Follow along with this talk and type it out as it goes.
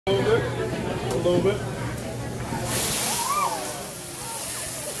little bit.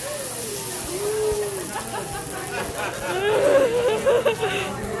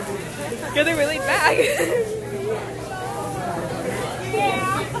 Getting really back.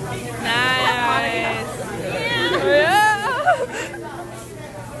 Nice. Yeah.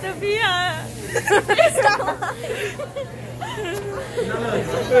 Sophia.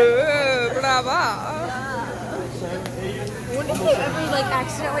 Brava. Wouldn't you ever like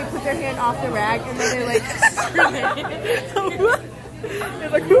accidentally put their hand off the rag and then they like They're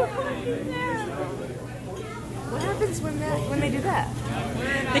like, what happens when they do that?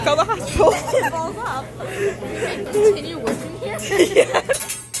 they call the hospital. It falls off. Continue working here?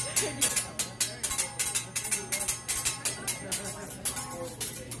 Yes.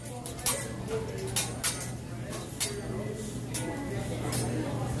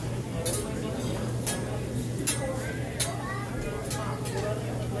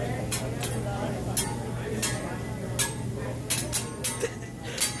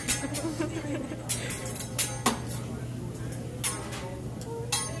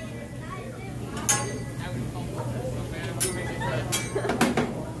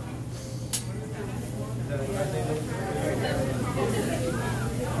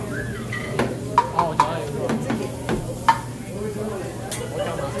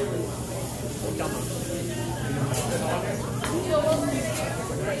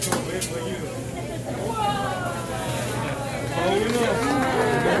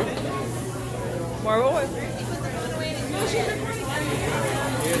 Marvel. No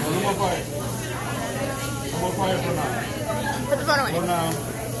more fire. No more fire for now. Put the phone away. For now.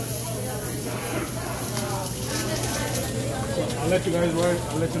 I'll let you guys work.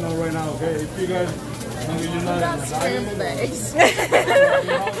 I'll let you know right now, okay? If you guys, you're not Scrambled eggs. you're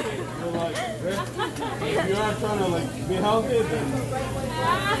like, if you are trying to like be healthy, then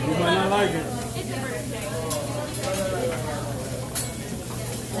you might not like it.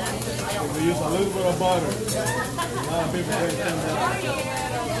 We use a little bit of butter. A lot of people don't think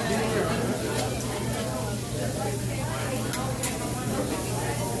that.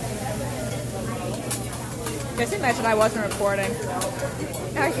 Just imagine I wasn't recording.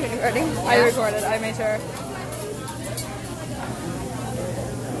 Are you recording? I recorded. I made sure.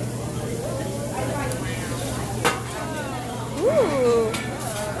 Ooh.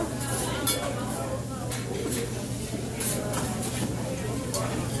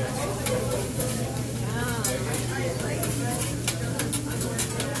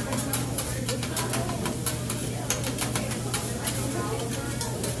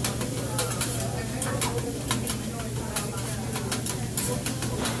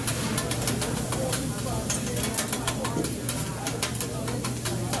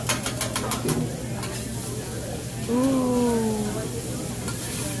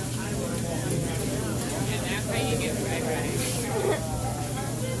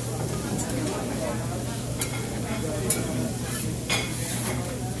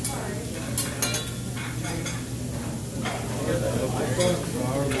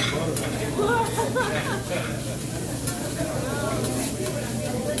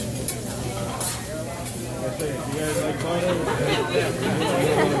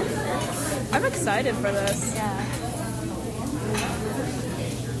 I'm excited for this. Yeah.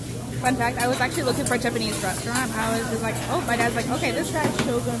 Fun fact, I was actually looking for a Japanese restaurant. I was just like, oh, my dad's like, okay, this guy's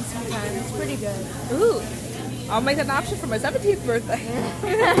Shogun sometime. It's pretty good. ooh, I'll make that an option for my 17th birthday.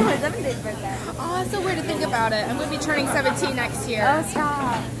 My 17th birthday. Oh, it's so weird to think about it. I'm going to be turning 17 next year. Oh,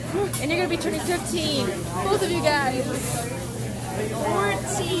 stop. And you're going to be turning 15. Both of you guys.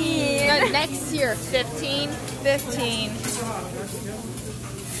 14. No, next year, 15. 15.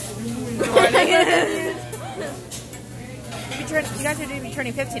 You guys are going to be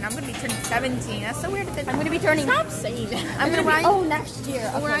turning 15. I'm going to be turning 17. That's so weird to think. I'm going to be turning... Stop saying that. I'm going to be... Oh, next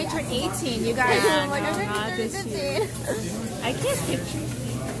year. Okay, when I turn 18, you guys... I'm like, I'm going to be turning 15. I can't skip...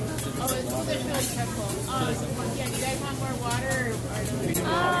 Oh, it's really careful. Yeah, do you guys want more water or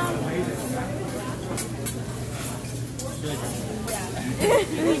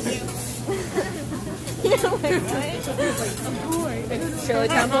Shirley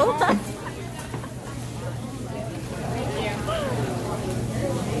Temple?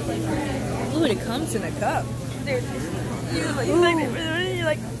 Ooh, it comes in a cup. You're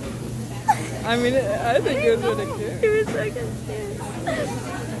like, I mean, I think it was really cute. it was so good.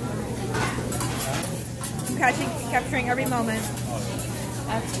 I'm capturing every moment.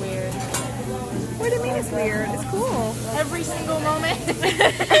 That's weird. What do you mean it's weird? It's cool. Every single moment.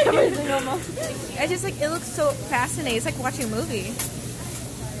 Every single moment. It's just like, it looks so fascinating. It's like watching a movie.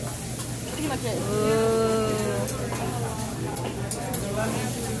 Look at it. Ooh.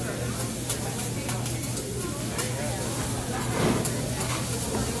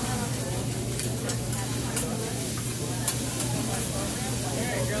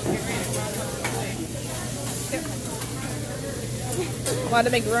 Want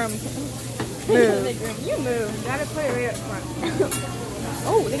to make room. Move. You move. You gotta put it right up front.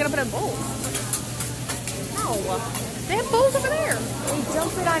 Oh, they're gonna put in bowls. No. They have bowls over there. They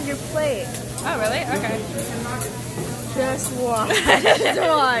dump it on your plate. Oh, really? Okay. Just watch. Just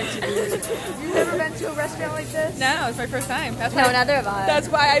watch. You've never been to a restaurant like this? No, it's my first time. That's No, why neither have I. That's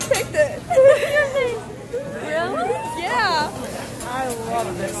why I picked it. Really? Yeah. I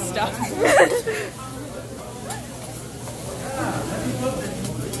love this stuff.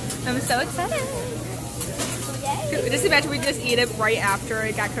 I'm so excited. Yay. Just imagine we just eat it right after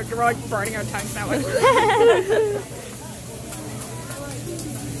it got cooked. We're like burning our tongues that way.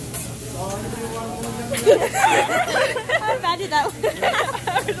 I imagine that.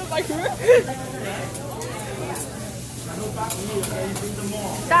 I was just like,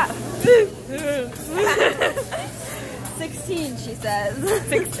 stop. 16, she says.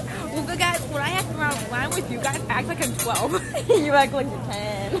 Well, good guys, when I act around, when I'm with you guys, I act like I'm 12. You act like you're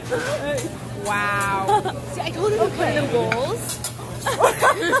 10. Wow. See, I told you to put in the bowls.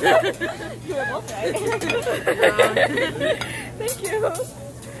 You were both right. Thank you.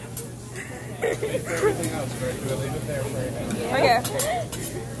 Everything else, right? We'll leave it there for right now. Okay.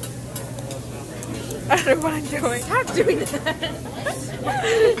 I don't know what I'm doing. Stop doing that.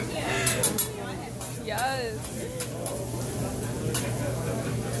 Yes.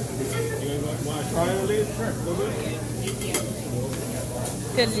 You guys want to try it at least? Sure. Go good.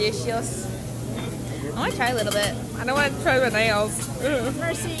 Delicious. I want to try a little bit. I don't want to try my nails.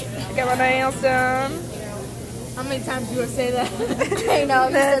 Mercy. Get my nails done. How many times do you say that? I know,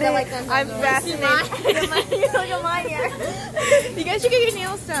 you said that like 10 I'm times. fascinated. You look at mine here. You guys should get your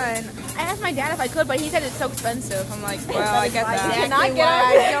nails done. I asked my dad if I could, but he said it's so expensive. I'm like, well, I get I that. cannot get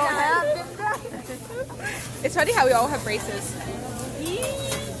I it. I don't have them. It's funny how we all have braces.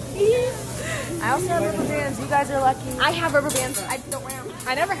 I also have rubber bands. You guys are lucky. I have rubber bands. I don't wear them.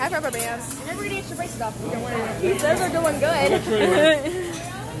 I never have rubber bands. I never get extra braces off. You don't wear them. You guys are doing good.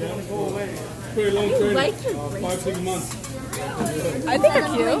 Yeah, go away. Pretty long training. like your 5-6 months. I think they're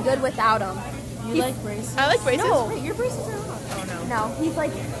I'm doing cute. good without them. You like braces? I like braces. No, your braces are on. Oh no. No, he's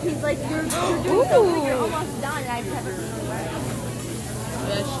like you're doing so good. You're almost done, and I've never seen you wear them.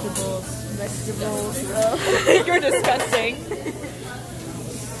 Vegetables. You're disgusting.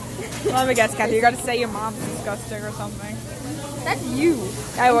 Let me guess, Kathy. You gotta say your mom's disgusting or something. That's you.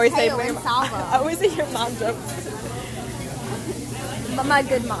 I always say Potato your and mom. salva. I always say your mom jokes. But my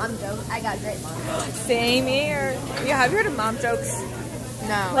good mom joke. I got great mom jokes. Same here. Yeah, have you heard of mom jokes?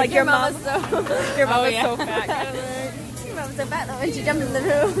 No. Like your mom. so. Your mom is yeah. so fat. Your mom was so fat that when she jumped in the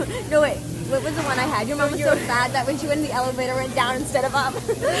room. No wait. What was the one I had? Your mom was so fat that when she went in the elevator, went down instead of up.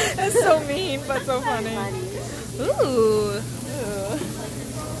 That's so mean, but so funny. Ooh.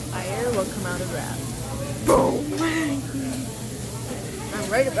 Fire will come out of that. Boom. I'm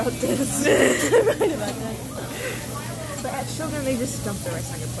right about this. Right about that. But at Shogun, they just dump the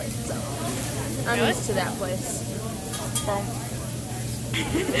rice on your plate, so I'm used to that place.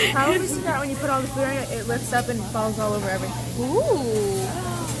 How is that when you put all the food on it, it lifts up and falls all over everything? Ooh.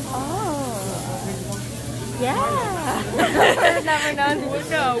 Oh. Yeah. I've never known.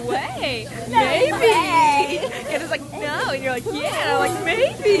 No way. No Maybe. way. And it's like, no. And you're like, yeah. I'm like,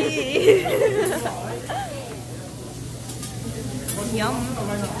 maybe. Yum.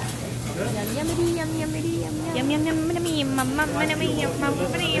 Yum yummity, yum yummity, yum yum. Yum yum yum yum yum.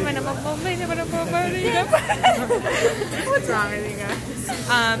 What's wrong with you guys?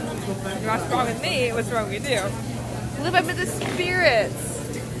 What's wrong with me? What's wrong with you? Live up to the spirits.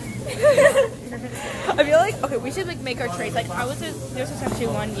 I feel like we should like make our trays. Like there's actually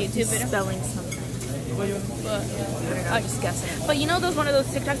one YouTube video Spelling something. I'm just guessing. But you know one of those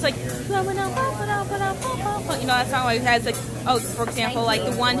TikToks like you know that song like has like for example like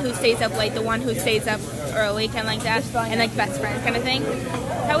the one who stays up late, the one who stays up early, kind of like that, and like best friend kind of thing.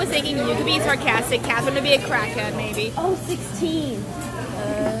 I was thinking you could be sarcastic, Catherine would be a crackhead maybe. Oh, 16.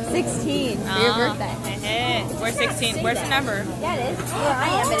 16 for your birthday. Where's 16? Where's the number? Yeah, it is. Where I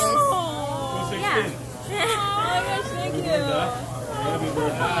am, it is. Yeah. Oh my gosh, thank you. Happy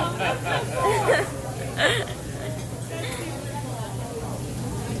birthday.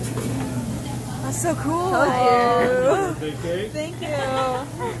 That's so cool. Big cake? Thank you.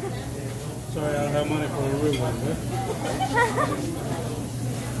 Sorry, I don't have money for a real one.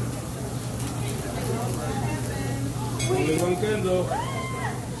 Only one candle.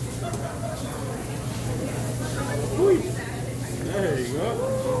 There you go.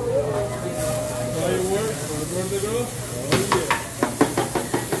 Fireworks for the birthday girl. Oh yeah.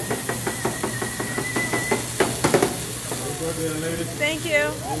 Happy birthday, ladies. Thank you.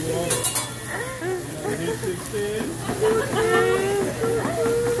 Here's 16.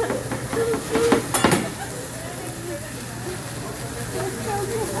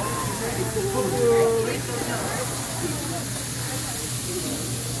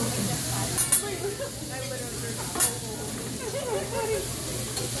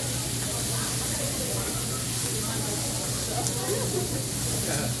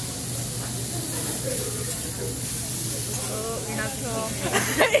 Oh, you're not cool.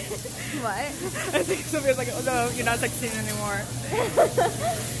 What? I think Sophia's like, oh no, you're not 16 anymore.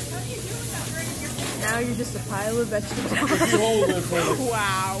 Now you're just a pile of vegetables. If you hold it for a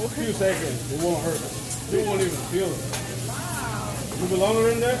Wow. few seconds, it won't hurt. You won't even feel it. You put longer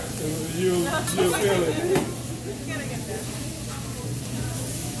in there, you'll feel it.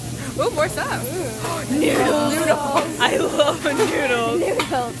 Ooh, more stuff. Noodles. I love noodles.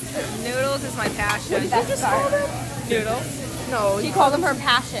 Noodles is my passion. Noodles. No, She called them her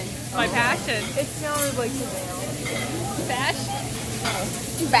passion. My passion. it sounded like tomato.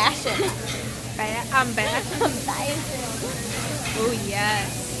 Fashion? Fashion. I'm back. Oh,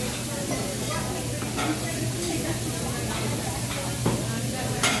 yes.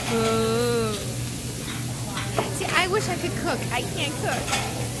 Ooh. See, I wish I could cook. I can't cook.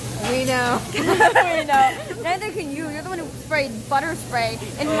 We know. We know. Neither can you. You're the one who sprayed butter spray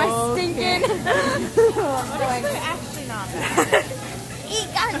in my stinking. Actually not bad.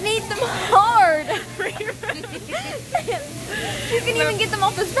 I made them hard. You can even get them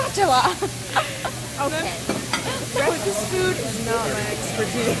off the spatula. Okay. Breakfast food is not my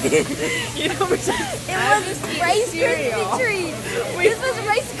expertise. You know, It was Rice Krispie treats. This was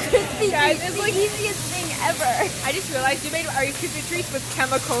Rice Krispie Guys, treats. it's The like- easiest thing ever. I just realized you made Rice Krispie treats with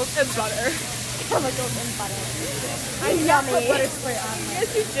chemicals and butter. Chemicals and butter. I'm yummy. butter spray on. Yes,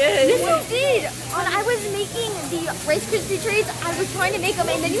 you did. Yes, you did. When I was making the Rice Krispie treats, I was trying to make them,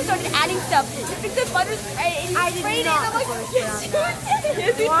 and then you started adding stuff. You took the butter spray and you sprayed it. And I'm like, yes, you did.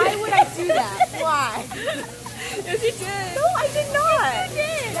 Yes, you Why did. would I do that? Why? Yes, you did. No, I did not. You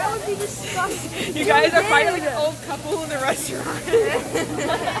did. That would be disgusting. You guys are fighting like did. an old couple in the restaurant.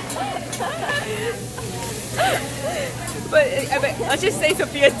 but let's just say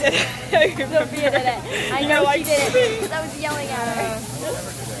Sophia did it. Sophia did it. I You know know, she like- did it because I was yelling at her.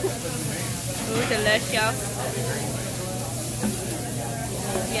 Ooh, delicious.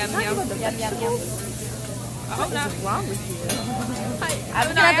 Yum, yum. Yum, yum, yum. I hope not. What's wrong with you? I'm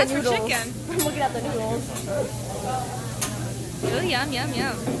looking not at the asked for noodles. chicken. I'm looking at the noodles. Ooh, yum, yum,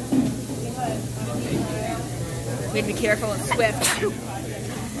 yum. We have to be careful and swift.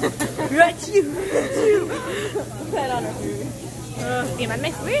 Got you. Put that on her food. Be my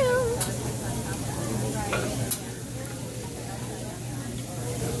wheel.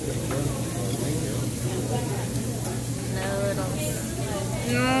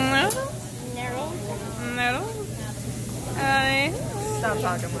 No. No. Stop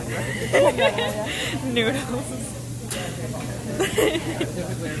talking like that. Noodles.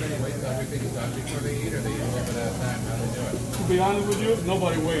 To be honest with you,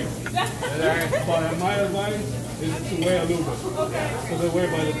 nobody waits. But my advice is to wait a little bit. So that way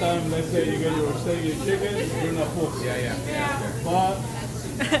by the time, let's say you get your steak and chicken, you're not full. But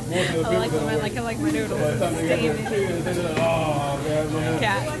most of the people I like that them. wait, I like my noodles. by the time they get their chicken, they're like, oh, okay, no more.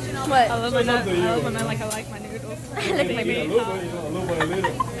 Cat. What? I love So my it's up to you. I like my noodles. I like my Eat a baby. little bit, you know, a little by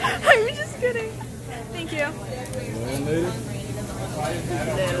little. I'm just kidding. Thank you. And later,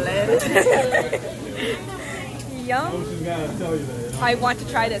 Yum. she's gonna tell you that, you know. I want to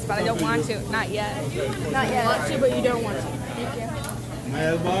try this, but I don't want to. Not yet. Not yet. Want to, but you don't want to. Thank you. My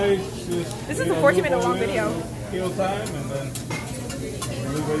advice is This is a 40-minute long video. Kill time and then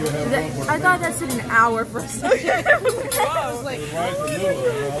everybody will have one for the I thought that said an hour for a second. Whoa. Like, rice and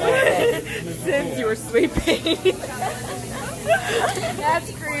noodles. since you were sleeping.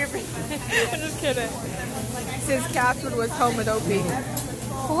 That's creepy. I'm just kidding. Since Catherine was home with Opie.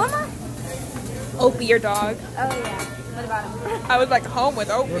 Who am I? Opie, your dog. Oh, yeah. What about him? I was like home with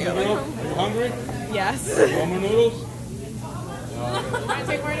Opie. Are you hungry? Yes. Want more noodles? Can I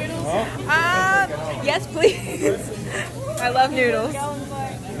take more noodles? Huh? Yes, please. I love noodles.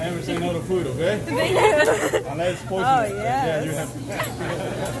 Never say no to food, okay? Unless it's poison. Oh, Yeah, yes. you have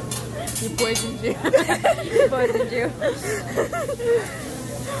You poisoned you. Poisoned you.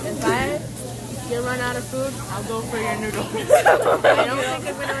 If you run out of food, I'll go for your noodles. I don't think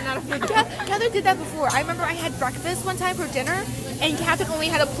I'm gonna run out of food. Catherine did that before. I remember I had breakfast one time for dinner, and Catherine only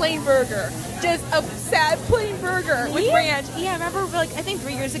had a plain burger. Just a sad plain burger with ranch. Yeah, I remember like I think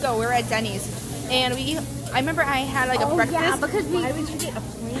 3 years ago we were at Denny's, and I remember I had like a breakfast. Yeah, because why would you get a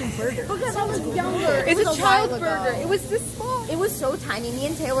plain burger? Because I was younger. It's It a was child while burger. ago. It was this small. It was so tiny. Me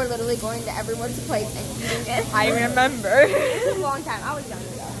and Taylor were literally going to everyone's place and eating it. I remember. It was a long time. I was younger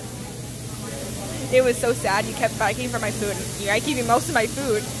though. It was so sad. You kept begging for my food. I keep eating most of my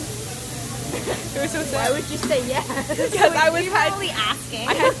food. It was so sad. Why would you say yes? Because I was Really asking.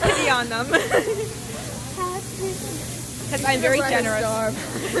 I had pity on them. Because I'm very generous.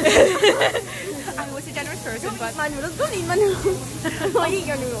 I was a generous person, but My noodles. Don't eat my noodles. Don't eat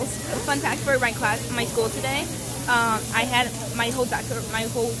your noodles. fun fact for my class, my school today, I had my whole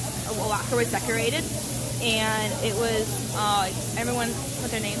locker was decorated, and it was everyone put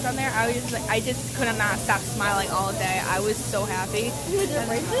their names on there. I just could not stop smiling all day. I was so happy. You had your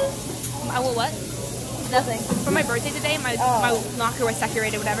braces? What? Nothing. For my birthday today, my locker was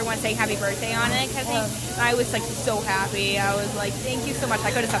decorated with everyone saying happy birthday on it. I was like so happy. I was like, thank you so much.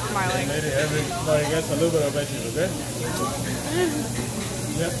 I couldn't stop smiling. Lady, everybody gets a little bit of veggies, okay?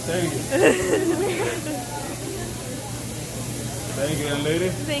 Yep, thank you. Thank you, young lady.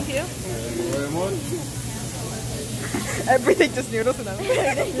 Thank you. Thank you very much. Everything just noodles and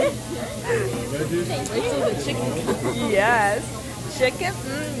everything. Veggies. Yes. Chicken?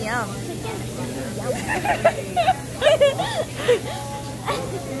 Yum.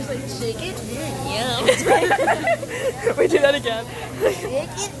 He's like, chicken? Yum. We do that again. Chicken?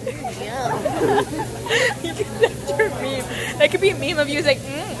 Yum. You can that's your meme. That could be a meme of you like,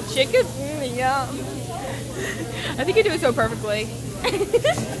 chicken? Yum. I think you do it so perfectly.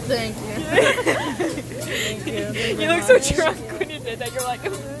 Thank you. Thank you. You look so drunk when you did that. You're like,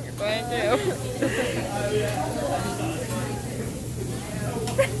 thank you.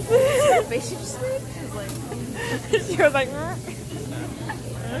 Face you just made? She was like, are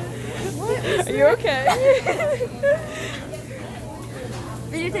you okay?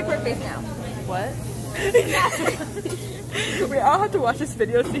 Videotape her face now. What? We all have to watch this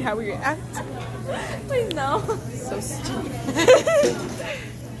video to see how we react. Please no. So stupid.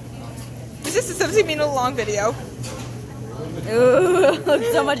 This is a 17-minute long video. Ooh,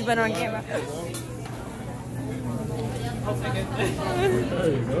 looks so much better on camera.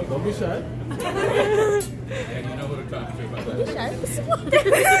 There you go. Don't be shy. And you know who to talk to about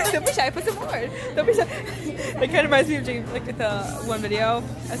that. Don't be shy, put some more. Don't be shy. That kind of reminds me of James, like with the one video.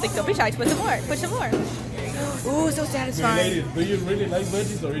 I was like, don't be shy, put some more, put some more. Ooh, so satisfying. Ladies, do you really like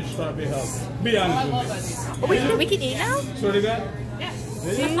veggies or you just try to be healthy? Be honest with me. Oh, we can eat now? Sure to God? Do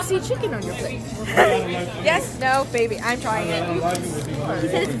you see chicken on your plate? Yes, no, baby, I'm trying I it. don't like it with you. He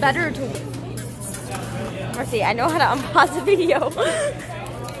said it's better to... Marcy, I know how to unpause the video.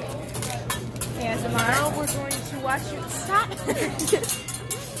 Yeah, tomorrow we're going to watch you stop.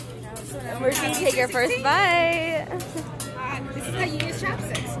 Marcy, take your first bite. This is how you use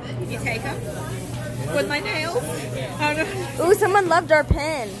chopsticks. You take them with my nails. Ooh, someone loved our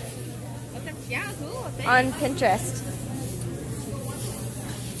pin Yeah, cool. on Pinterest.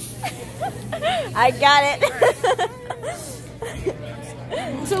 I got it.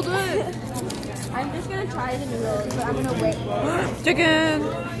 So good. I'm just gonna try the noodles, but I'm gonna wait. Chicken.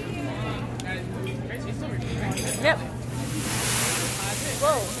 Yep.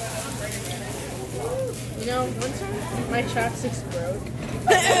 Whoa. You know, one time my chopsticks broke.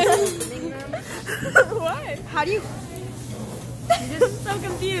 Why? How do you? I'm just so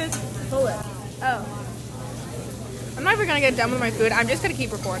confused. Pull it. Oh. I'm not even gonna get done with my food. I'm just gonna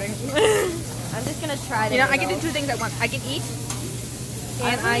keep recording. I'm just gonna try the You know, I can do noodles. two things at once. I can eat,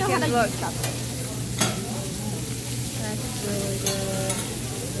 and I I don't know can how to look. use chopsticks. That's really good.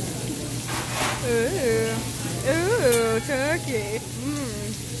 Ooh, turkey.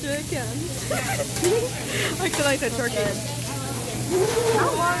 Chicken. I feel like that turkey. How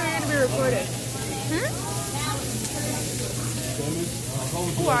long are you going to be recording? A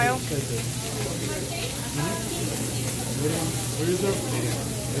while.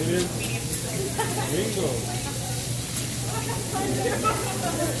 Bingo.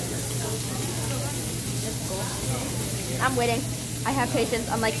 I'm waiting. I have patience,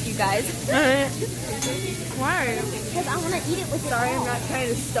 unlike you guys. Why? Because I want to eat it with Sorry, I'm not trying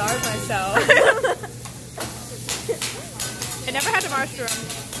to starve myself. I never had a mushroom.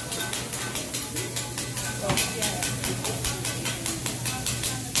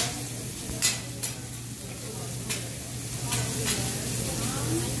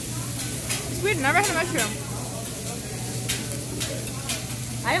 It's weird, never had a mushroom.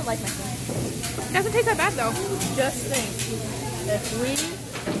 I don't like mushrooms. It doesn't taste that bad though. Just think, if we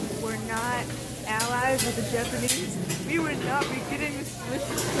were not allies with the Japanese, we would not be getting this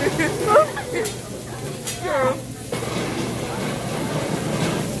delicious food. True.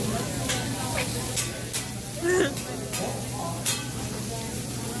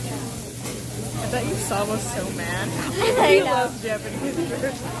 I bet you saw was so mad. I We know. love Japanese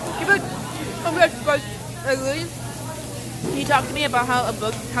food. Oh my gosh, guys, Lily, he talked to me about how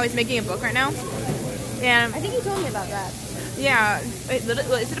he's making a book right now. And I think you told me about that. yeah, is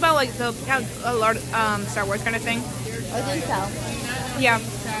it about like a lot of Star Wars kind of thing? I didn't tell. Yeah.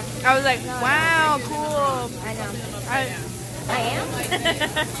 I was like, wow, cool. I know. I am?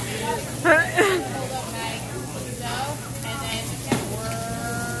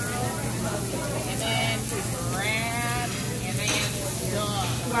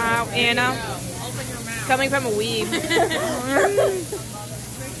 Wow, Anna. Coming from a weeb.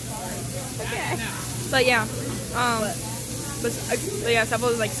 But yeah, but yeah, Sabo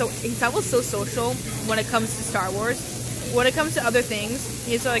was so social when it comes to Star Wars. When it comes to other things,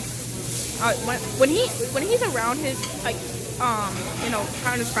 he's like, when he's around his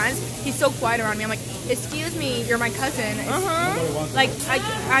around his friends, he's so quiet around me. I'm like, excuse me, you're my cousin. Like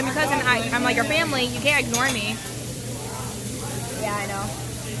I'm your cousin. I'm like your family. You can't ignore me. Yeah, I know.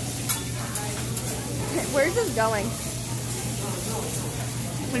 Where's this going?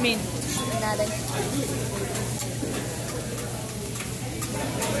 What do you mean? Nothing.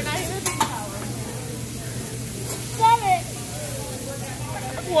 Stop it!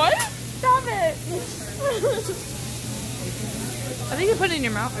 What? Stop it! I think you put it in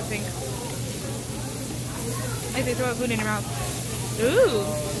your mouth. I think they throw food in your mouth. Ooh.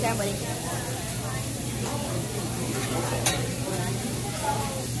 Yeah, buddy.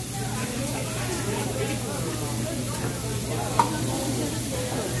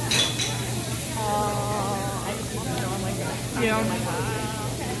 Yeah.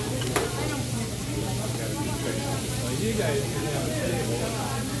 You guys.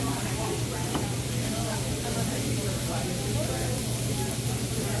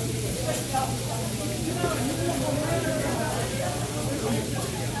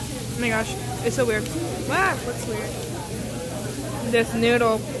 Oh my gosh, it's so weird. Wow, what's weird? This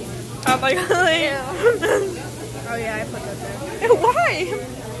noodle. Oh my god. Oh yeah, I put that there. Why?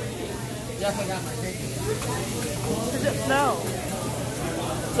 Yes, I got my cake. No.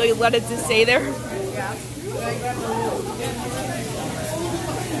 So you let it just stay there? Yeah.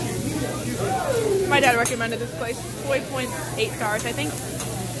 My dad recommended this place. 4.8 stars, I think.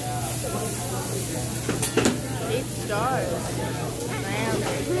 8 stars.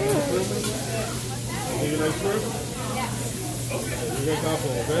 You like shrimp? Yeah. You guys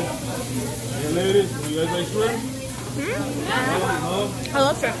apple, okay? Yeah, ladies, you guys like shrimp? No? I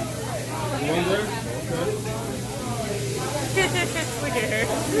love shrimp. You want there? Okay. Look at her.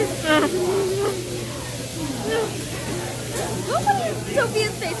 Nobody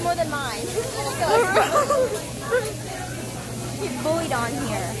Sophia's face more than mine. He's bullied on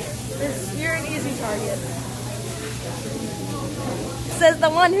here. You're an easy target. Says the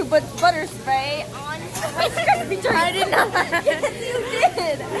one who puts butter spray on Rice Krispie treats. I did not. Yes, you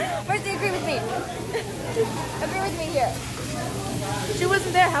did. Mercy, agree with me. Agree with me here. She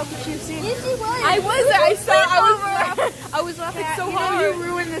wasn't there. How could she have seen? Yes, she was. I was there. I was laughing so You know, hard. you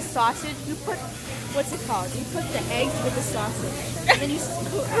ruined the sausage. You put, what's it called? You put the eggs with the sausage. And then you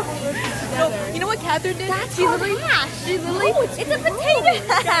screw it together. You know what Catherine did? That's She literally hash. it's It's a potato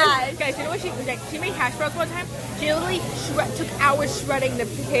hash. Guys, you know what she made hash browns one time? She literally took hours shredding the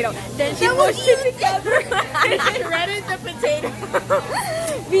potato. Then she mushed it together and shredded the potato.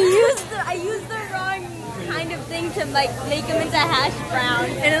 I used the wrong kind of thing to like make them into hash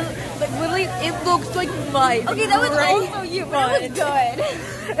browns. And it, like literally, it looks like mud. Okay, that was Gray also you, but it was good.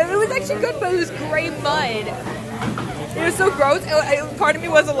 And it was actually good, but it was gray mud. It was so gross. Part of me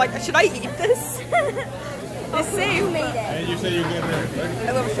wasn't like, should I eat this? It's safe. You made it. And you say you get there, right?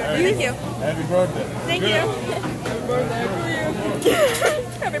 I love it. Thank you. Happy birthday. Thank Good. you. Happy birthday for you.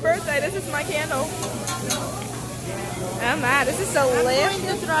 Happy birthday. This is my candle. Oh my, this is so I'm lit.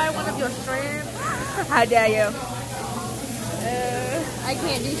 going to try one of your shrimp. How dare you? I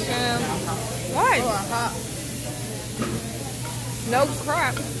can't do shrimp. Why? Oh, hot. No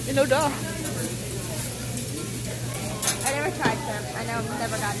crap. No duh. I never tried shrimp. I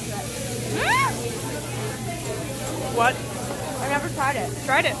never got to it. What? I never tried it.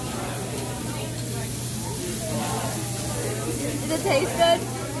 Tried it. Does it taste good?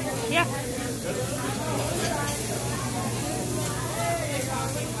 Yeah.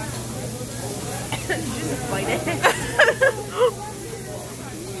 Just bite it.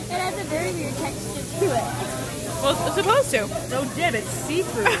 It has a very weird texture to it. Well, it's supposed to. No dip, it's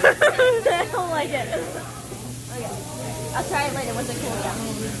seafood. I don't like it. Okay. I'll try it later once it cools down.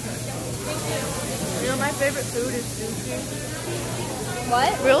 You know, my favorite food is sushi.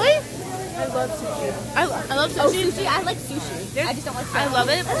 What? Really? I love sushi. I love Oh, sushi. sushi? I like sushi. I just don't like I shrimp. love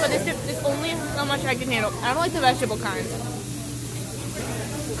it, but it's only how much I can handle. I don't like the vegetable kind.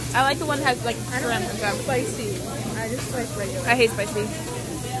 I like the one that has like I don't shrimp and like stuff. spicy. I just like regular. I hate spicy.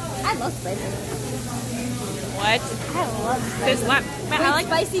 I love spicy. What? I love spicy. There's what? Man, I like.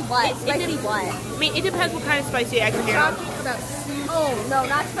 spicy what? Spicy what? I mean, it depends what kind of spicy I can handle. Talking about sushi. Oh, no,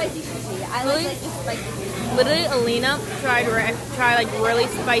 not spicy sushi. I Really? like just spicy sushi. Literally, Alina tried like really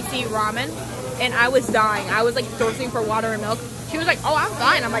spicy ramen, and I was dying. I was like thirsting for water and milk. She was like, "Oh, I'm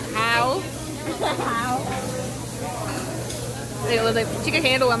fine." I'm like, "How?" How? It was like she could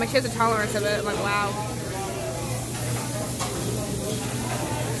handle it. I'm like, she has a tolerance of it. I'm like, wow.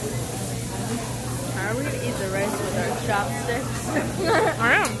 How are we gonna eat the rice with our chopsticks?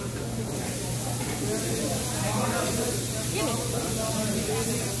 I am. Jimmy.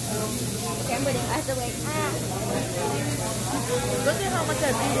 Okay, I'm waiting. I have to wait. Look at how much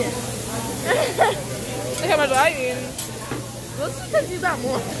I've eaten. Look how much I eat. Well, it's because you got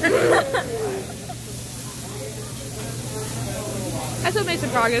more. I still made some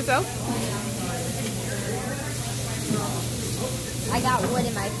progress though. I got wood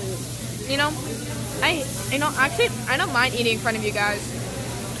in my food. Actually, I don't mind eating in front of you guys.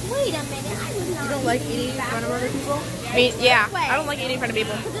 Wait a minute. I was not. You don't like eating in front of other people? I mean, yeah, I don't like eating in front of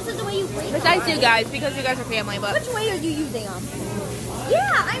people. But this is the way you break. Besides you guys, because you guys are family, but. Which way are you using them?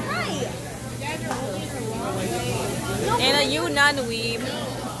 Yeah, I'm right. Anna, you non-weeb.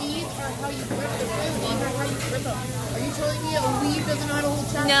 These are how you grip the food. These are how you grip them. Are you telling me a weeb doesn't know how to hold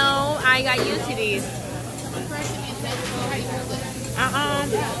chopsticks? No, I got used to these.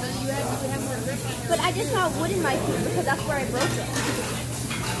 But I just got wood in my food because that's where I broke it.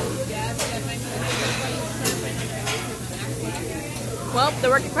 Well,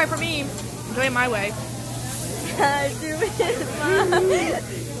 they're working fine for me. I'm doing it my way.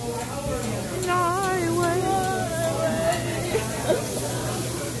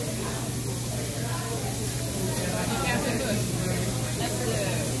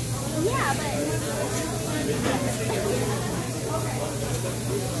 Yeah, but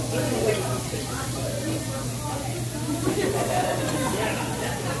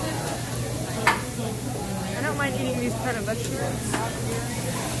I don't mind eating these kind of vegetables.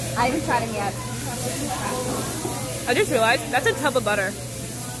 I haven't tried them yet. I just realized that's a tub of butter.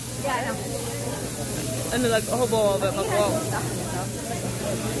 Yeah, I know. And then like a whole bowl of it. Like, whoa.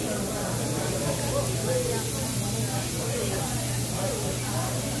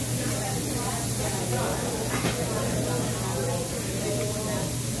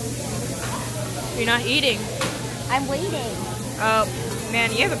 You're not eating. I'm waiting. Oh,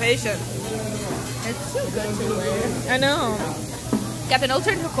 man, you have a patient. It's too good to wait. I know. Got the no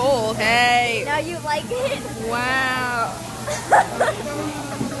turn to cold. Hey. Now you like it? Wow.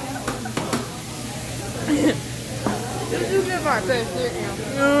 This is good my face.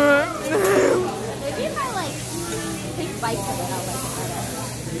 Maybe if I like take bites of it, I'll like it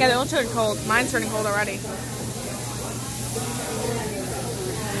better. Yeah, they don't turn cold. Mine's turning cold already.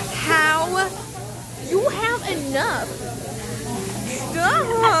 How? You have enough.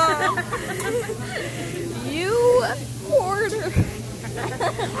 Stop. You hoarder.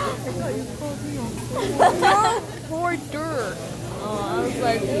 No hoarder. Oh, I was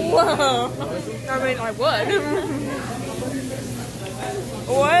like, whoa. I mean, I would.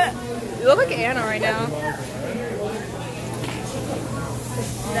 What? You look like Anna right now.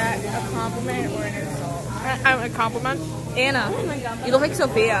 Is that a compliment or an insult? A compliment? Anna, you look like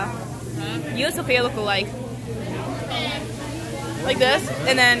Sophia. You and Sophia look alike. Like this,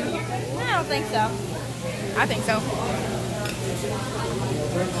 and then... I don't think so. I think so.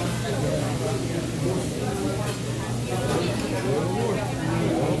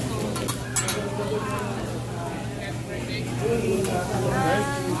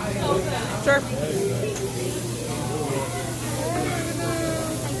 Sure.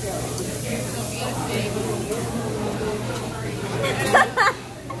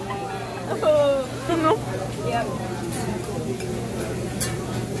 No. Yep.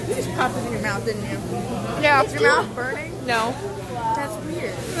 You just popped it in your mouth, didn't you? Yeah. Is your mouth burning? No. That's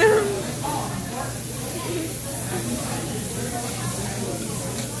weird.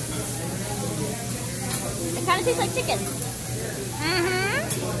 It kind of tastes like chicken.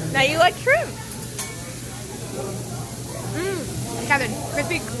 Now you like shrimp. Catherine,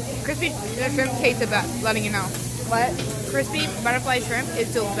 crispy shrimp tastes the best, letting you know. What? Crispy butterfly shrimp is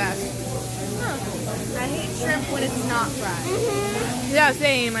still the best. I hate shrimp when it's not fried. Yeah,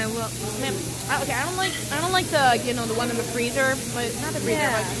 same. I love. Okay, I don't like the the one in the freezer, but not the freezer,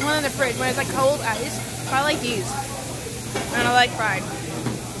 Yeah. like the one in the fridge when it's like cold ice. I like these, and I like fried.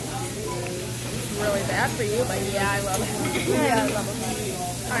 It's really bad for you, but yeah, I love it. Yeah, I love it.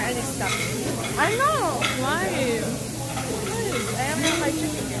 Alright, I need to stop. I know. Why? I haven't had my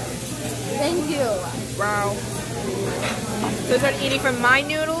chicken yet. Thank you. Wow. So start eating from my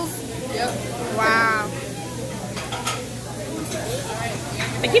noodles. Yep. Wow.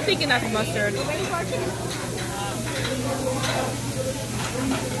 I keep thinking that's mustard. Ready for our chicken?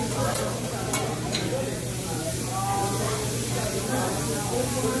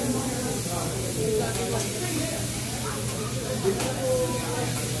 I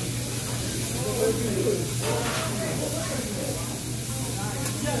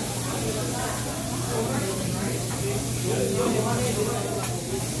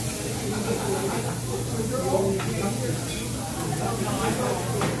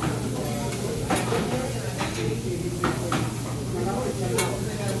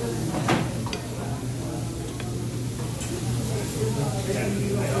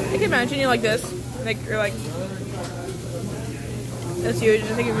can imagine you like this. Like, you're like, that's huge,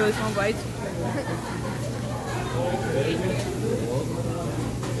 just taking really small bites.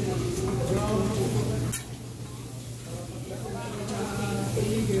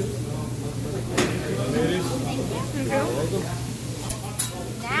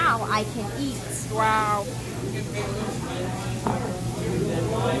 Now I can eat. Wow.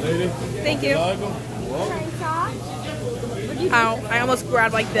 Thank you. Ow, I almost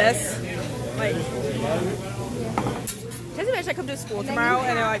grabbed like this. Like, just imagine I come to school tomorrow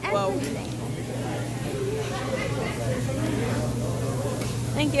and they're like, whoa.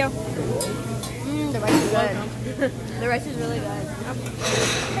 Thank you. The rice is good. The rice is really good.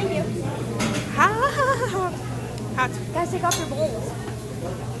 Thank you. Hot. Guys, take off your bowls.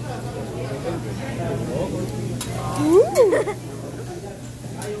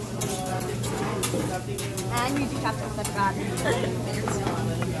 And you do chopsticks, I forgot.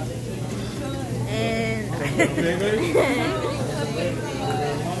 And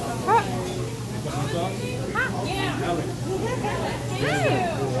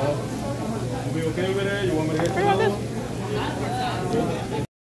Are we okay over there? You want me to get you another?